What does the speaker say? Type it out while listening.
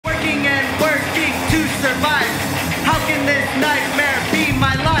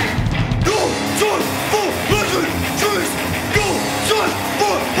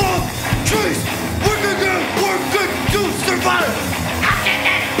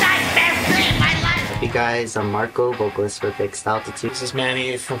guys? I'm Marco, vocalist for Fixed Altitude. This is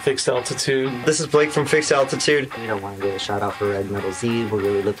Manny from Fixed Altitude. This is Blake from Fixed Altitude. We don't want to give a shout out for Red Metal's Eve. We're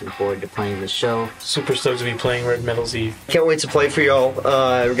really looking forward to playing the show. Super stoked to be playing Red Metal's Eve. Can't wait to play for y'all.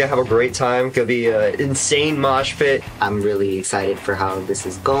 We're gonna have a great time. Gonna be an insane mosh pit. I'm really excited for how this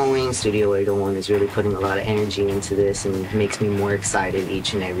is going. Studio 801 is really putting a lot of energy into this and makes me more excited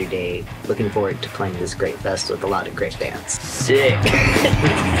each and every day. Looking forward to playing this great fest with a lot of great bands. Sick.